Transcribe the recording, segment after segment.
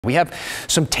We have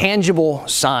some tangible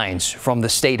signs from the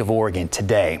state of Oregon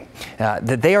today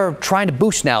that they are trying to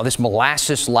boost now this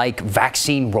molasses-like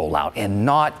vaccine rollout, and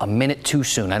not a minute too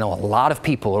soon. I know a lot of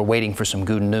people are waiting for some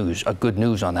good news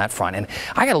on that front, and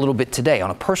I got a little bit today.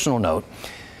 On a personal note,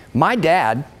 my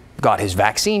dad got his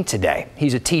vaccine today.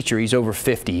 He's a teacher. He's over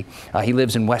 50. He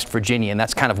lives in West Virginia, and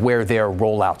that's kind of where their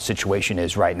rollout situation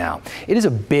is right now. It is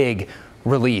a big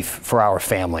relief for our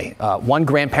family. One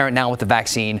grandparent now with the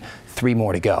vaccine, 3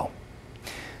 more to go.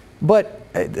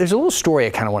 But there's a little story I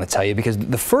kind of want to tell you, because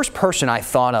the first person I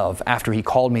thought of after he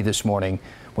called me this morning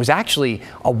was actually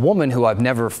a woman who I've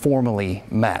never formally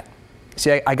met.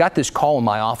 See, I got this call in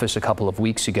my office a couple of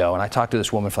weeks ago, and I talked to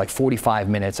this woman for like 45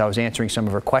 minutes. I was answering some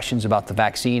of her questions about the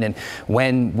vaccine and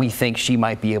when we think she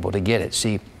might be able to get it.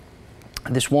 See,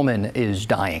 this woman is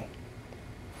dying.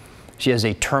 She has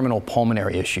a terminal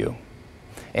pulmonary issue.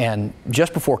 And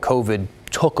just before COVID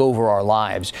took over our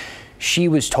lives, she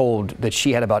was told that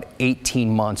she had about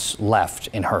 18 months left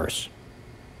in hers.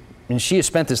 And she has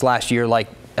spent this last year, like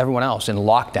everyone else, in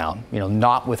lockdown,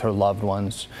 not with her loved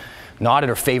ones, not at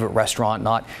her favorite restaurant,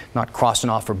 not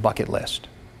crossing off her bucket list.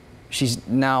 She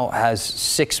now has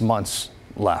 6 months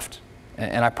left.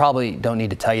 And I probably don't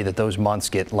need to tell you that those months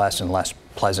get less and less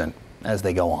pleasant as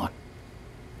they go on.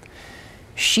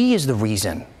 She is the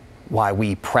reason why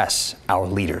we press our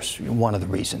leaders, one of the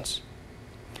reasons.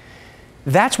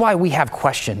 That's why we have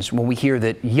questions when we hear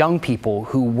that young people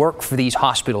who work for these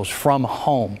hospitals from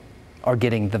home are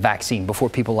getting the vaccine before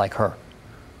people like her.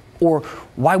 Or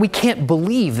why we can't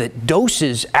believe that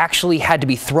doses actually had to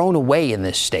be thrown away in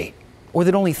this state. Or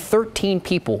that only 13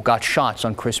 people got shots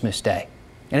on Christmas Day.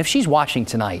 And if she's watching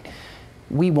tonight,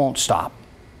 we won't stop,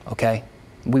 okay?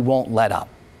 We won't let up.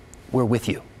 We're with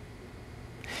you.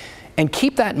 And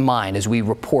keep that in mind as we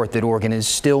report that Oregon is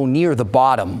still near the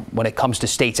bottom when it comes to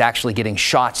states actually getting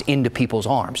shots into people's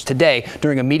arms. Today,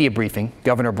 during a media briefing,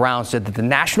 Governor Brown said that the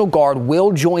National Guard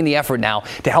will join the effort now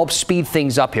to help speed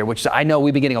things up here, which I know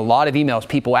we've been getting a lot of emails,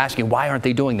 people asking, why aren't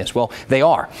they doing this? Well, they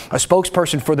are. A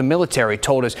spokesperson for the military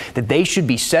told us that they should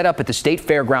be set up at the state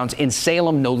fairgrounds in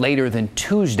Salem no later than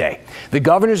Tuesday. The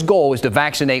governor's goal is to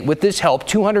vaccinate, with this help,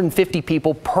 250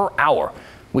 people per hour,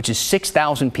 which is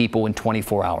 6,000 people in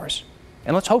 24 hours.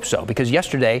 And let's hope so, because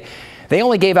yesterday they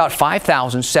only gave out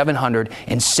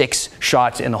 5,706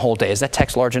 shots in the whole day. Is that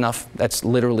text large enough? That's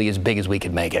literally as big as we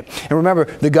could make it. And remember,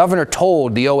 the governor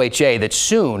told the OHA that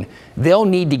soon they'll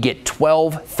need to get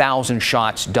 12,000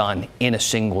 shots done in a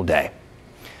single day.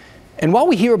 And while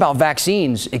we hear about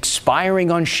vaccines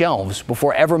expiring on shelves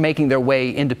before ever making their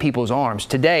way into people's arms,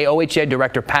 today OHA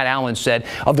Director Pat Allen said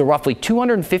of the roughly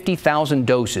 250,000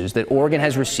 doses that Oregon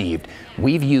has received,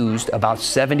 we've used about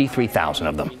 73,000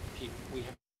 of them.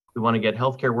 We want to get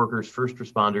healthcare workers, first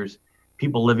responders,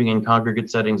 people living in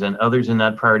congregate settings, and others in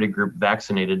that priority group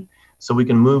vaccinated, so we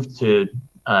can move to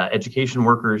education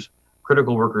workers,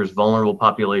 critical workers, vulnerable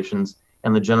populations,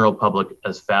 and the general public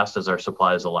as fast as our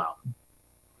supplies allow.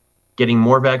 Getting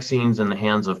more vaccines in the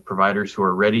hands of providers who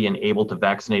are ready and able to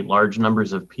vaccinate large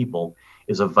numbers of people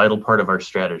is a vital part of our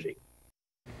strategy.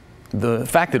 The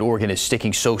fact that Oregon is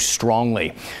sticking so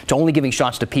strongly to only giving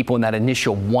shots to people in that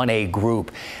initial 1A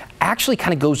group actually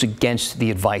kind of goes against the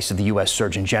advice of the U.S.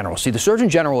 Surgeon General. See, the Surgeon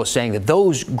General is saying that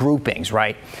those groupings,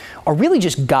 right, are really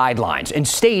just guidelines, and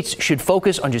states should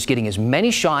focus on just getting as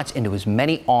many shots into as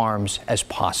many arms as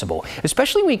possible,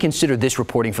 especially when you consider this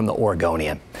reporting from the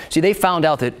Oregonian. See, they found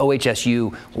out that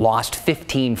OHSU lost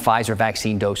 15 Pfizer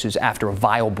vaccine doses after a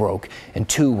vial broke and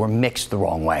 2 were mixed the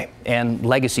wrong way. And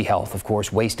Legacy Health, of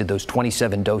course, wasted those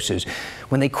 27 doses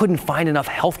when they couldn't find enough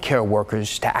healthcare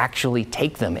workers to actually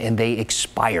take them, and they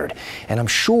expired. And I'm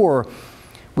sure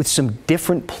with some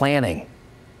different planning,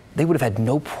 they would have had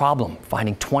no problem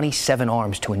finding 27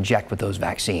 arms to inject with those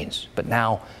vaccines. But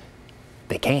now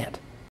they can't.